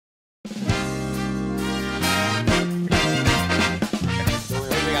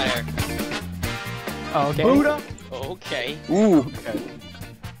Oh, okay. Buddha. Okay. Ooh. Okay.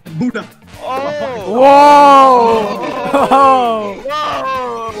 Buddha. Whoa!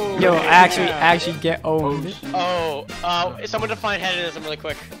 Whoa! Yo, actually get owned. Oh, someone define hedonism really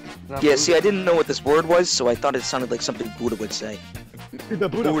quick. Yeah, see, I didn't know what this word was, so I thought it sounded like something Buddha would say. The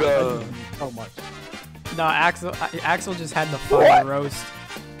Buddha. Buddha. So much. No, Axel just had the fire roast.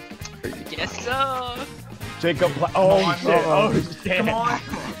 Yes, sir. Jacob. Oh shit. Oh shit. Come on.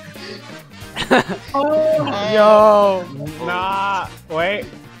 Yo! Nah. Wait.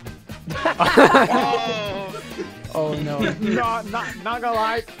 Oh no. No, not gonna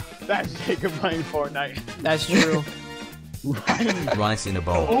lie. That's Jacob playing Fortnite. That's true. Rice in a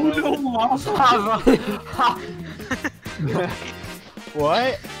bowl. Oh no,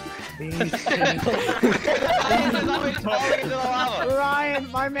 What? Ryan,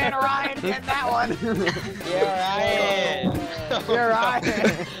 Ryan, my man Ryan, get that one. Ryan. You're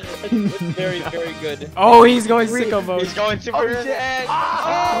Ryan. It's very, very good. Oh, he's going sicko mode. He's going super shit.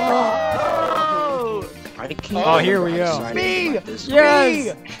 Saiyan. Oh, here we go. Me!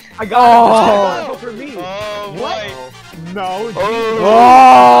 Yes! I got it for me. Oh, What? boy. No.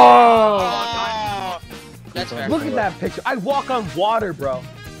 Oh! That's fair. Look at that picture. I walk on water, bro.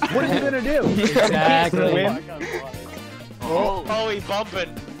 What are you gonna do? Exactly. Swim? Oh, he's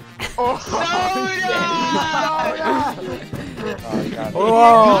bumping. Oh,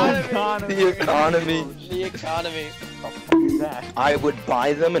 The economy. The economy. I would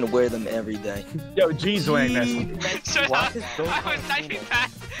buy them and wear them every day. Yo, G's wearing this. Shut up. I was typing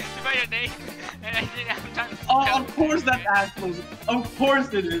fast to write a name, and I didn't have time to spell. Oh, of course that's Axel's. Of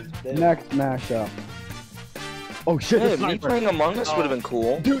course it is. Next mashup. Oh shit, the Hey, me sniper. playing Among Us would have been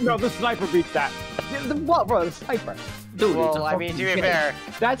cool. Dude, no, the sniper beats that. What, bro? The sniper. Dude, Well, I mean, to be fair.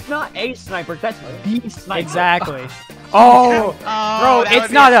 That's not a sniper, that's the sniper. Exactly. Oh! Bro, that it's would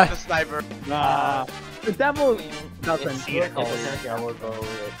be not a- the sniper. Nah. The devil doesn't. The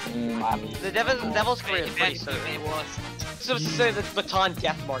devil's career is pretty certain. It was. So to say the Baton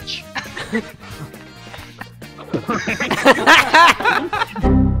Death March.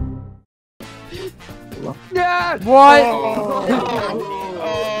 Yes! What? Oh.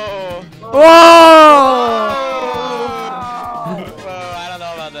 Whoa! I don't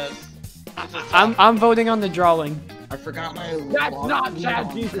know about this. I'm voting on the drawing. I forgot my. That's not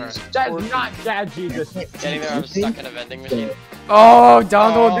Chad Jesus. That's not Chad Jesus. Getting there, I'm stuck in a vending machine. Oh,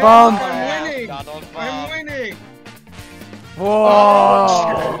 Donald Bump! Yeah, winning. Donald I'm Bump. winning. Whoa!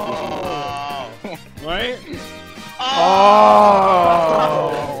 Oh. Right?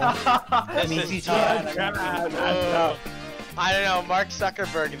 Oh! This is tough. I don't know, Mark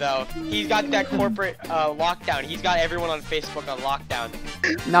Zuckerberg though. He's got that corporate lockdown. He's got everyone on Facebook on lockdown.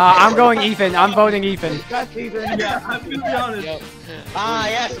 Nah, I'm going Ethan. I'm voting Ethan. That's Ethan. Yeah, I'm gonna be honest. Ah,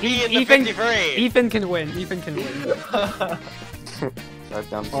 yes, me in the Ethan- 53. Ethan can win. Ethan can win.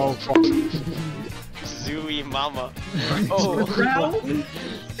 Oh, fuck. Zooey Mama. Oh,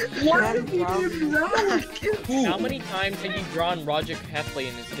 what did you do now? How many times have you drawn Roger Heffley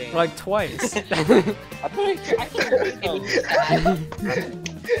in this game? Like twice. Come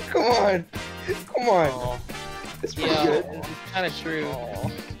on. Come on. Oh, It's pretty yeah, good. it's kind of true.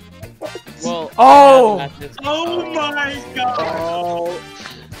 Well, Oh! Oh my god! Oh.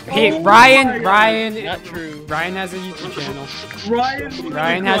 Hey, Oh Ryan my God. Not true. Ryan has a YouTube channel.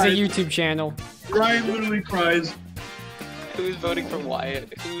 Ryan Has a cries. YouTube channel. Ryan literally cries. Who's voting for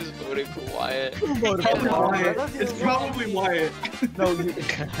Wyatt? Who's voting for Wyatt? Probably Wyatt. It's probably Wyatt. No, you... You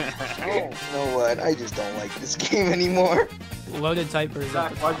know what? I just don't like this game anymore. Loaded typers.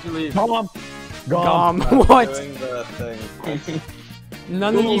 Why'd you leave? Gom. What?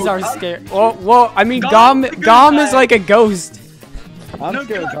 None of these are scary. Whoa, I mean, Gom Gom is like a ghost. I'm No,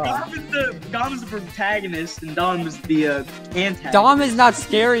 scared of Gom. Dom is the protagonist and Dom is the antagonist. Dom is not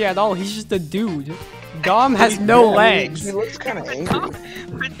scary at all. He's just a dude. Dom has no legs. He looks kind of angry.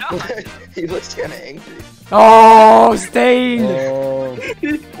 He looks kind of angry. Oh, Stain. Oh.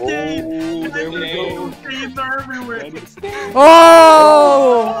 There we go. Stains are everywhere.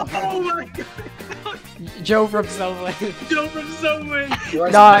 Oh! Oh my god. Joe from Subway. Joe from Subway.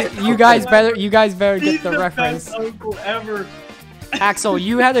 Nah, you guys better He's get the reference. best uncle ever. Axel,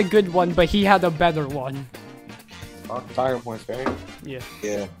 you had a good one, but he had a better one. Fire points, right? Yeah.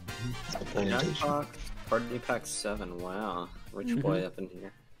 Yeah. Jackbox Party Pack 7. Wow. Rich boy up in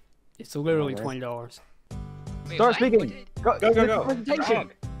here. It's literally $20. Wait, Start what? speaking. Go.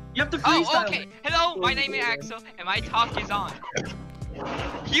 Presentation. You have to freestyle. Oh, okay. Hello, my name is Axel, and my talk is on.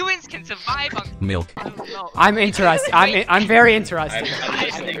 Humans can survive on Milk. no. I'm interested. I'm very interested.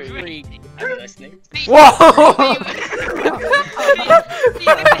 I'm intrigued. I'm listening. Whoa! See,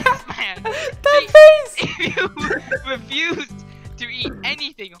 the best man. That face! you refuse to eat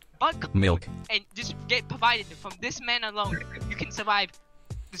anything but Milk. and just get provided from this man alone, you can survive.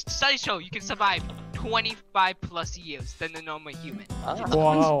 The studies show you can survive 25 plus years than the normal human.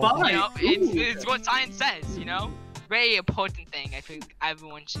 Wow. You know, it's what science says. You know, very important thing. I think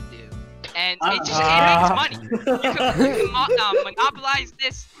everyone should do. And it makes money. You can monopolize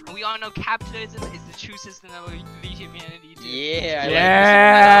this, and we all know capitalism is the true system that will lead humanity to.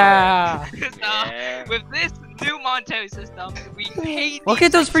 Yeah. So, with this new monetary system, we pay. Look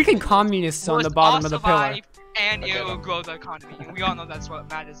at those freaking communists on the bottom of the pillar. And it will grow the economy. And we all know that's what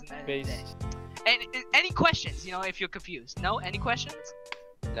matters in the end of the day. And any questions? You know, if you're confused. No, any questions?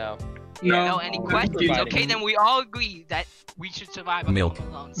 No. No, any questions? Okay, then we all agree that we should survive on Milk.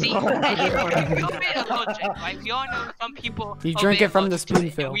 alone. See, and if you're a bit allergic, right? We all know some people. You drink it from the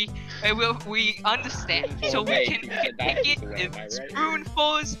spoonful. We understand, so we can pick it in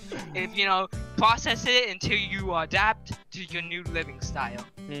spoonfuls. If you know, process it until you adapt to your new living style.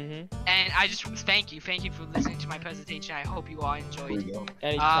 And I just thank you for listening to my presentation. I hope you all enjoyed it.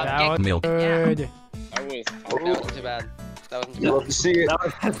 That was Milk. good. That wasn't too bad. That wasn't too Love to see it.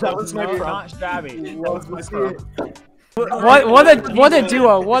 That was not stabby. Love to see it. What a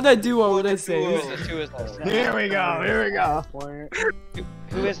duo! What a duo this is. Who is this? Here we go. Here we go.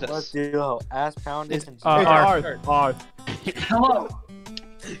 Who is Let's this? do ass pounding. R. Hello.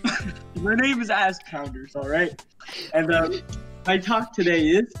 My name is Ass Pounders, alright? And my talk today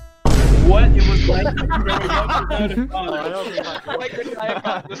is what it was like growing up without a father. Why couldn't I have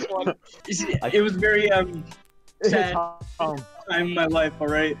got this one? You see, it was very sad time in my life,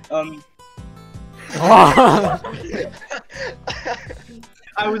 alright?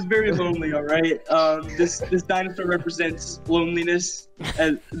 I was very lonely, alright? This dinosaur represents loneliness,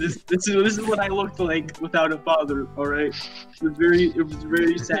 and this is what I looked like without a father, alright? It was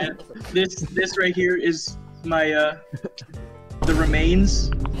very sad. This right here is my the remains.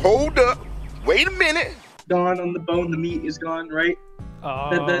 Hold up. Wait a minute. Gone on the bone, the meat is gone, right?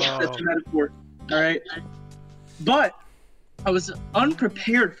 That's a metaphor, alright? But I was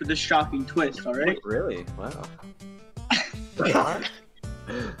unprepared for this shocking twist, alright? Really? Wow.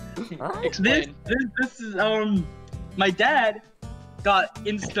 This is my dad got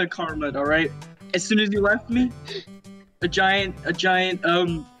insta karma, alright? As soon as he left me, a giant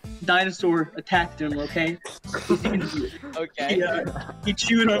dinosaur attacked him, okay? Okay. He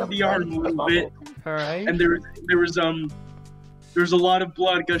chewed on the arm a little bit. Alright. And there was a lot of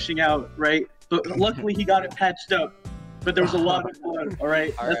blood gushing out, right? But luckily he got it patched up. But there was a lot of blood,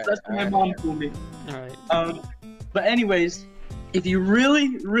 alright? That's what my mom told me. Alright. But anyways, if you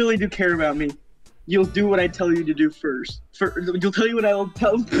really do care about me, you'll do what I tell you to do first. You'll tell you what I'll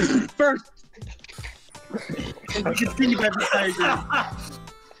tell first. And you can see by the diagram.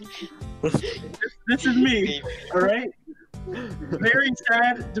 This is me, alright? Very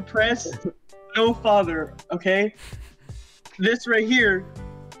sad, depressed, no father, okay? This right here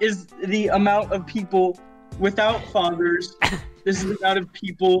is the amount of people without fathers. This is the amount of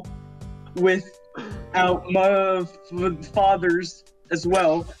people without fathers as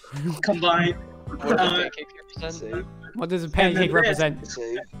well, combined. What does a pancake represent?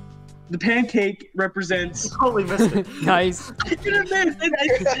 The pancake represents. Holy missed it. Nice. I didn't miss it.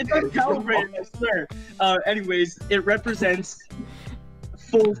 It's uncalibrated, I swear. Anyways, it represents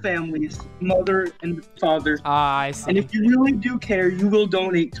full families, mother and father. I see. And if you really do care, you will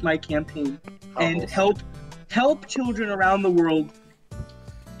donate to my campaign and help children around the world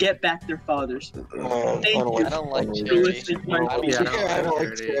get back their fathers. Thank you. I don't like for charity. listening to my speech. I don't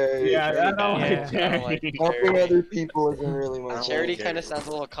like charity. Yeah, I don't like I don't charity. like Helping charity. other people isn't really my Charity kind of sounds a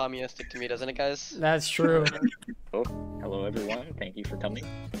little communistic to me, doesn't it, guys? That's true. Hello everyone, thank you for coming.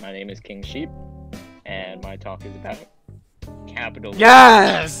 My name is King Sheep, and my talk is about capitalism.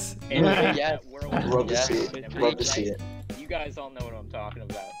 Yes! And Yes. Love to see it. Yes. Love to see it. You guys all know what I'm talking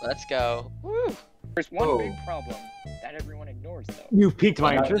about. Let's go. Woo. There's one big problem that everyone ignores, though. You piqued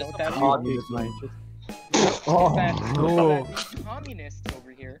my You know interest. what that You is? piqued my interest. That communists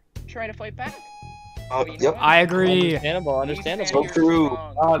over here try to fight back. So you know Yep. what? I agree. Understandable, We stand So here true.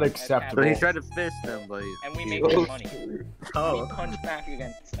 strong Unacceptable. as He capitalists, tried to fist them, but and we make good money. We punch back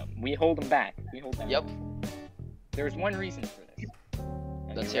against them. We hold them back. We hold them. Yep. There's one reason for this.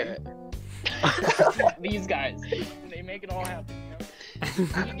 And Let's you hear ready? it. These guys, they make it all happen, you know? We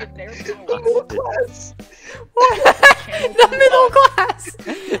get their power. The middle class!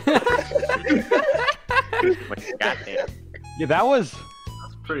 yeah, that was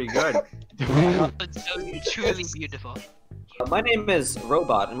pretty good. It's so truly beautiful. My name is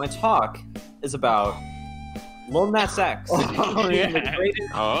Robot, and my talk is about Lil Nas X, Oh, being the yeah.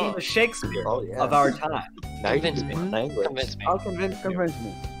 greatest Oh. the Shakespeare Oh, yeah. of our time. Convince me. Language. Convince me. I'll convince me.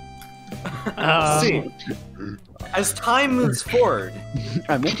 See, as time moves forward,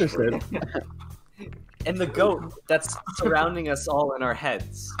 I'm interested. and the goat that's surrounding us all in our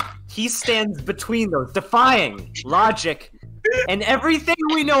heads, he stands between those, defying logic and everything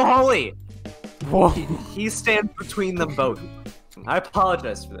we know holy. Whoa. He stands between them both. I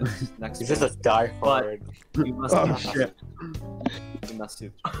apologize for this. Next He's just a diehard. but you must Oh, not. shit. You must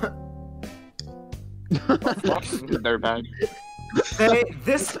do. They're bad.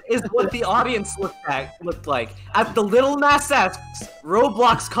 This is what the audience looked like at the Little Nas X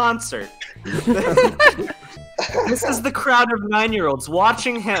Roblox concert. This is the crowd of 9-year-olds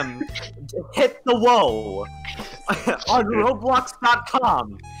watching him hit the whoa on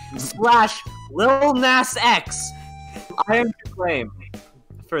Roblox.com/Lil Nas X. I am to blame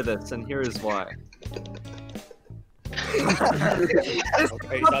for this, and here is why. This is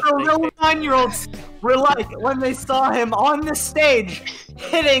what the little 9-year-olds were like when they saw him on the stage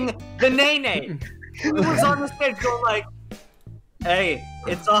hitting the Nene. He was on the stage going like, "Hey,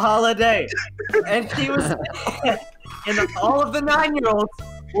 it's a holiday," and he was, and all of the 9-year-olds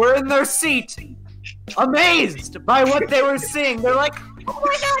were in their seat, amazed by what they were seeing. They're like, "Oh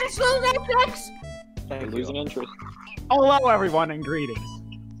my God, it's Lil Nas X!" Losing interest. Hello, everyone, and greetings.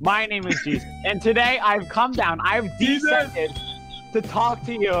 My name is Jesus, and today I've come down. I've descended to talk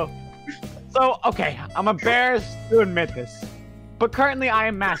to you. So, okay, I'm embarrassed to admit this, but currently I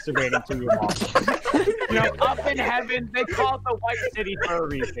am masturbating to you all. You know, up in heaven, they call it the White City for a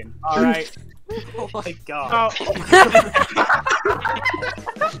reason. All right. Oh my God.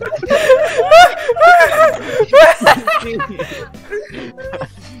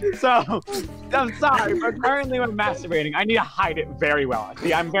 So, I'm sorry, but currently when masturbating, I need to hide it very well.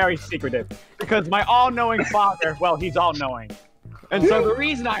 See, I'm very secretive because my all-knowing father, well, he's all-knowing. And so the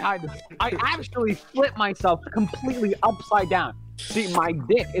reason I hide this, I actually flip myself completely upside down. See, my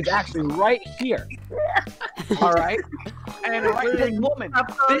dick is actually right here. All right? And right this woman,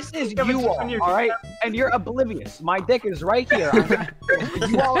 this is you all right? And you're oblivious. My dick is right here.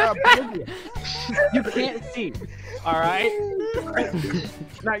 You all are oblivious. You can't see. All right?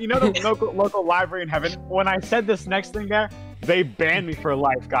 Now, you know the local library in heaven? When I said this next thing there, they banned me for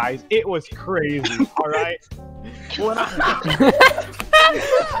life, guys. It was crazy. All right?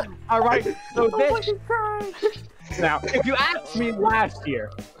 All right, so this. Now, if you asked me last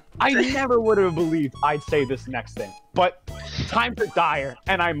year, I never would have believed I'd say this next thing. But times are dire,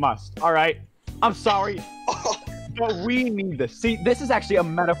 and I must. All right, I'm sorry, but we need this. See, this is actually a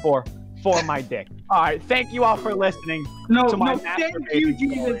metaphor for my dick. All right, thank you all for listening. To my Thank you,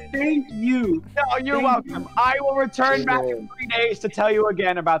 Jesus. Thank you. No, you're welcome. I will return back in 3 days to tell you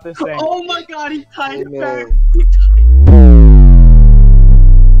again about this thing. Oh my God, he tied it back.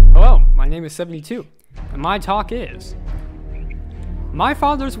 Hello, my name is 72, and my talk is... My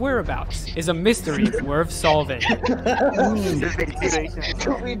father's whereabouts is a mystery worth solving.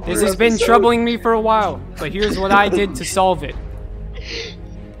 This has been troubling me for a while, but here's what I did to solve it.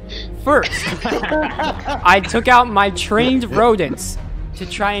 First, I took out my trained rodents to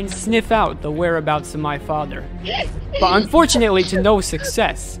try and sniff out the whereabouts of my father. But unfortunately to no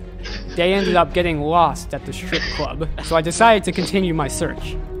success. They ended up getting lost at the strip club, so I decided to continue my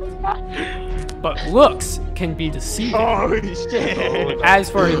search. But looks can be deceiving. Oh, shit. As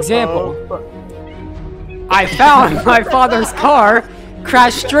for example, I found my father's car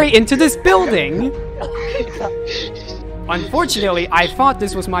crashed straight into this building. Unfortunately, I thought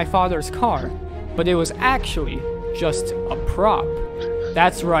this was my father's car, but it was actually just a prop.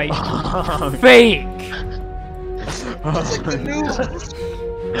 That's right, fake.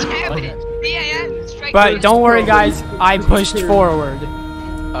 But don't worry, guys, I pushed forward.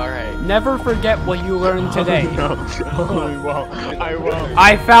 Alright. Never forget what you learned today. I won't. I won't.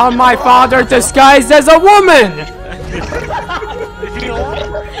 I found my father disguised as a woman!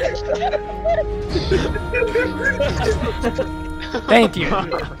 Thank you.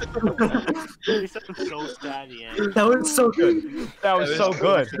 That was so good. That was so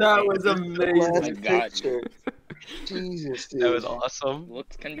good. That was amazing. Oh my God. Jesus, dude. That was awesome.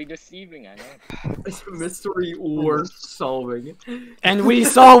 Looks can be deceiving, I know. It's a mystery worth solving. And we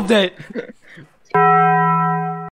solved it!